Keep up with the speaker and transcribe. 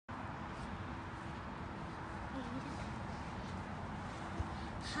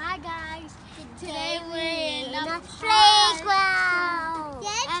Hi guys, today we're in the playground.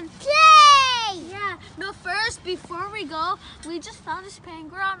 And play! Yeah, no, first, before we go, we just found this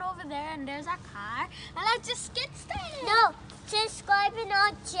playground over there and there's our car. And let's just get started. No, subscribe in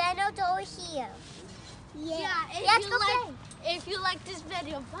our channel over here. Yeah, if you like this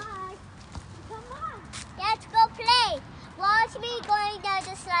video, bye. Come on. Let's go play. Watch me going down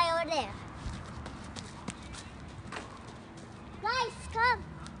the slide over there. Guys, come.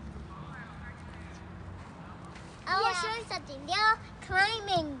 I will show you something. They're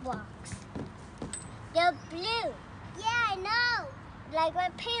climbing blocks. They're blue. Yeah, I know. Like my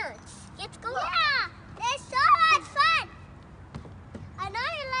parents. Let's go. Yeah, they're so much fun. I know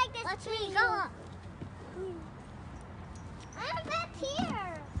you like this. Let's go up. I'm up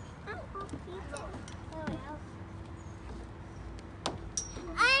here.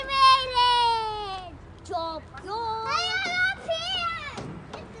 I made it. Job. I am up here.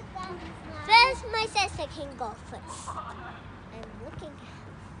 First, my sister can go first. I'm looking.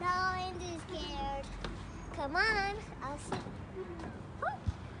 No, I'm too scared. Come on, I'll see.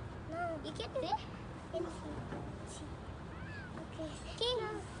 No, you can do it. Okay.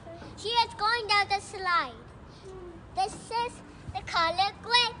 She is going down the slide. This is the color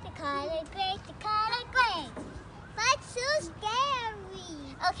gray, the color gray, the color gray. That's so scary.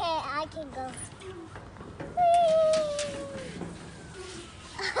 Okay, I can go.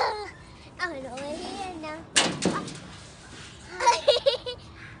 I'm over here now. Come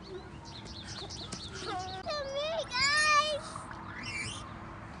here, guys.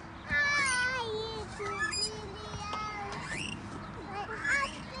 Hi, YouTube videos. Up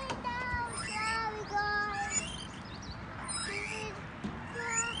and down, shall we go?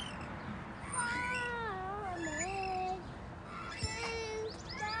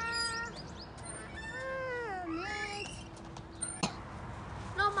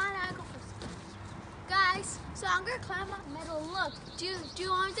 Guys, so I'm gonna climb up middle. Look, do you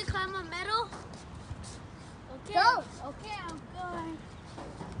want me to climb up middle? Okay. Go. Okay, I'm going.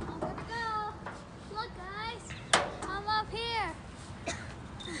 I'm gonna go. Look, guys, I'm up here.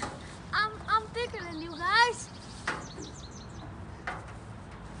 I'm bigger than you guys.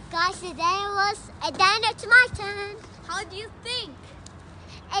 Guys, then it's my turn. How do you think?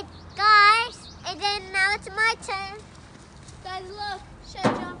 Guys, and then now it's my turn. Guys, look. Should I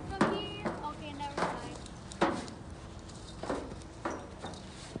jump from here? Okay, never mind.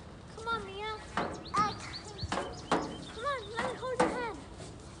 Come on, Mia. Come on, let me hold your hand.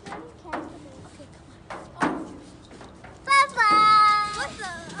 Okay, come on. Oh. Bye-bye. What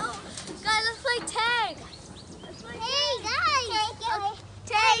the? Oh, guys, let's play tag. Let's play Hey, tag. guys.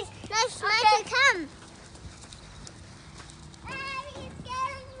 Tag. Let's make it come.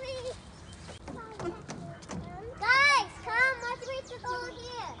 Guys, come. Let's wait to go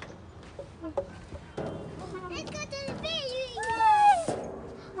here. Let's go to the beach.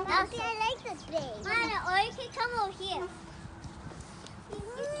 Okay, I like this place. Mama, or you can come over here.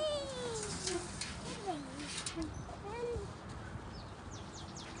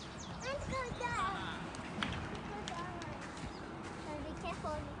 Let's go down. Be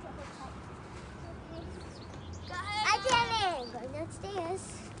careful, I didn't go downstairs.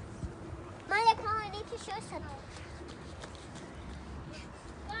 Malia, come on, I need to show something.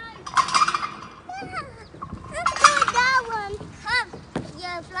 Let's go that one. Come,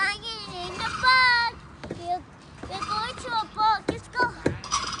 you're flying in the bug. You're going to a bug. Let's go.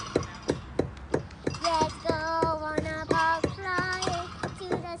 Let's go on a bug flying to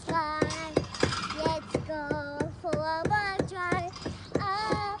the sky. Let's go for a bug drive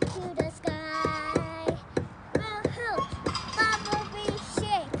up to the sky. Bumblebee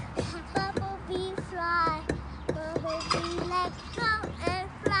shake, bumblebee fly, bumblebee let go and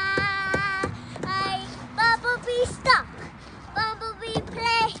fly. Bumblebee stop, bumblebee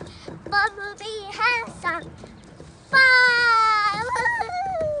play, bumblebee has some fun.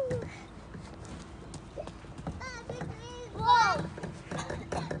 Whoa!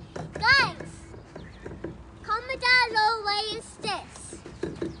 Guys, comment down below what is this?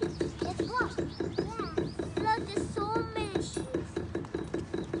 It's what? Yeah. Look, there's so many shoes.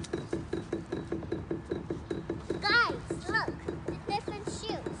 Guys, look, the different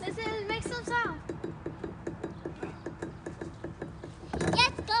shoes. Make some sound.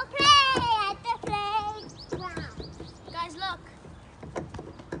 Let's go play at the playground. Guys, look.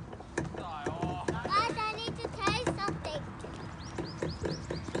 Guys, I need to tell you something.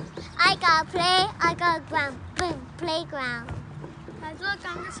 I got play, I got ground, boom, playground. Guys, look,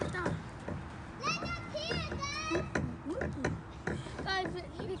 I'm gonna sit down. Let's up here, guys. Guys,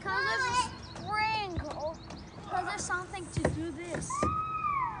 because of the spring, because there's something to do this.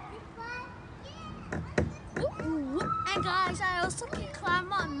 And guys, I also can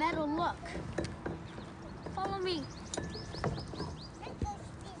climb on metal. Look. Follow me.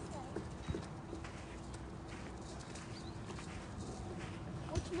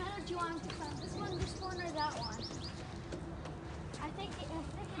 Which metal do you want to climb? This one, or that one? I think it's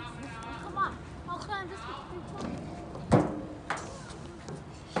this one. Come on. I'll climb this one.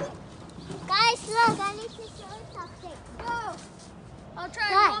 Guys, look, I need to show you something. Go. I'll try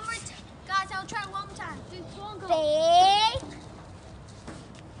Guys. one more time. Guys, I'll try one more time. 3, 2, 1, go. Big,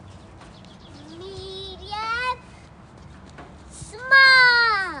 medium,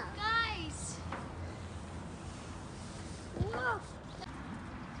 small. Guys. Whoa.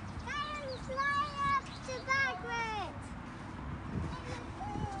 I'm flying up to backwards.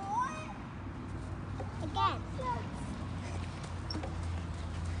 Again.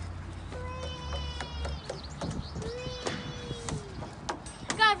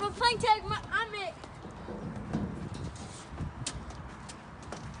 Guys, we're playing tag. I'm it.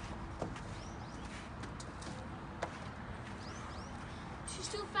 She's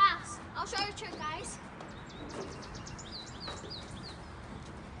too fast. I'll show you a trick, guys.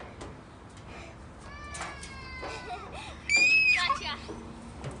 Gotcha.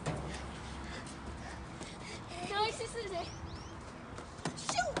 No, it's just it.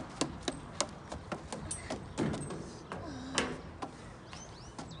 Shoot.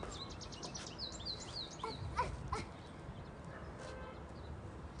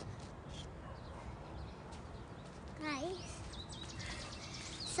 Guys,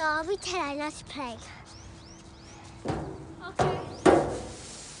 so I'll be telling us to play. Okay.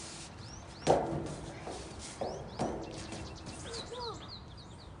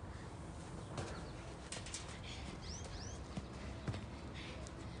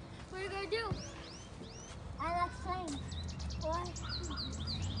 What are you gonna do? I like playing. What?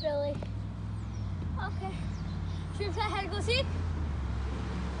 Really? Okay. Should we play hide and go seek?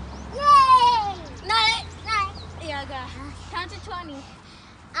 Yay! Not it. Right. Yeah, go. Count to 20.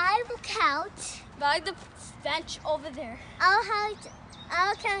 I will count. By the bench over there. I'll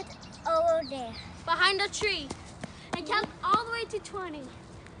count over there. Behind the tree. And count all the way to 20.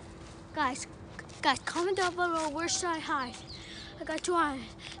 Guys, comment down below, where should I hide? I got two on.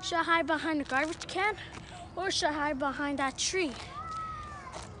 Should I hide behind the garbage can? Or should I hide behind that tree?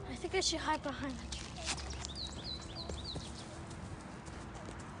 I think I should hide behind that tree.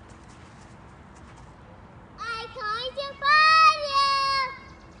 I'm going to find you!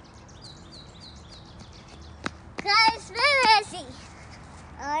 Guys, where is he?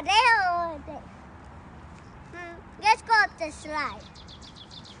 Oh, there. Let's go up the slide.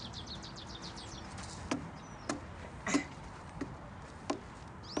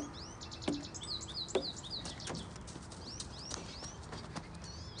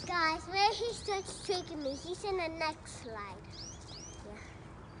 Guys, where he starts taking me, he's in the next slide. Yeah.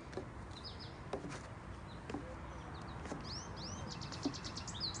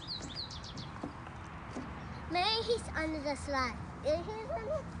 Maybe he's under the slide. Is he under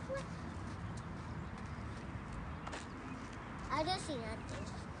the slide? I don't see nothing.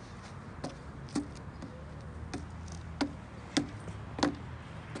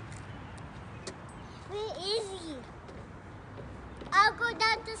 Where is he? I'll go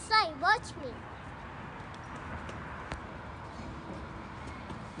down the slide. Watch me.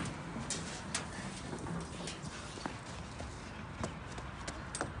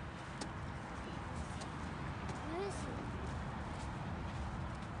 Where is he?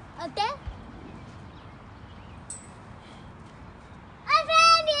 Up there? I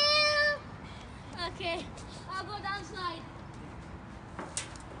found you! Okay, I'll go down slide.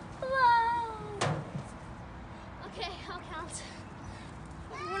 Whoa! Okay, I'll count.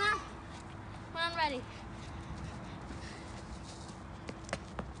 When I'm ready.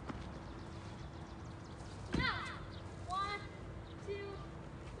 Now, 1, 2,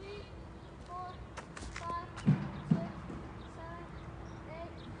 3, 4, 5, 6, 7,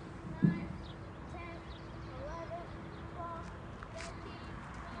 8, 9, 10, 11, 12, 13, 14, 15,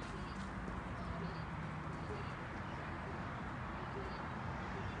 16, 17, 18,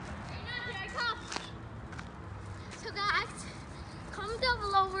 19. Here I come. So guys, comment down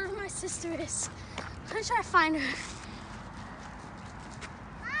below where my sister is. I'm gonna try to find her.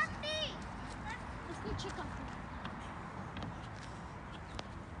 Mommy! Let's go check on her.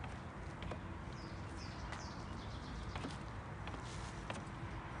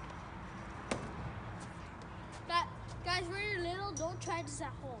 Guys, when you're little, don't try this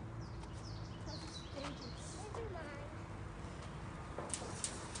at home. That's dangerous.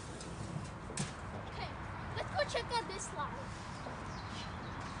 Okay, let's go check out this slide.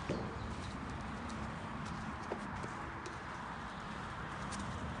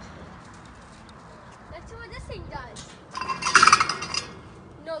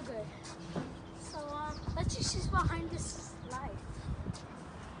 behind this slide.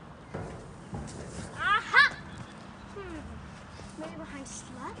 Aha! Maybe behind the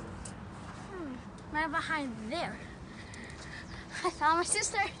slide? Maybe behind there. I found my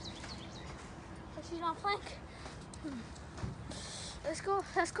sister. But she's not playing. Let's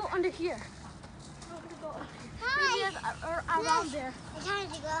go under here. Maybe around there. I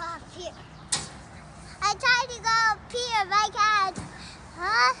tried to go up here. I tried to go up here, but I can't.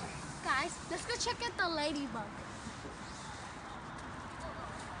 Huh? Guys, let's go check out the ladybug.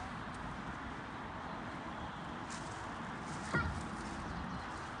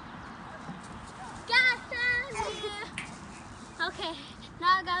 Okay,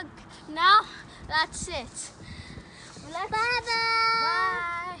 now that's it. Bye-bye.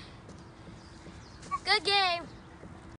 Bye. Good game.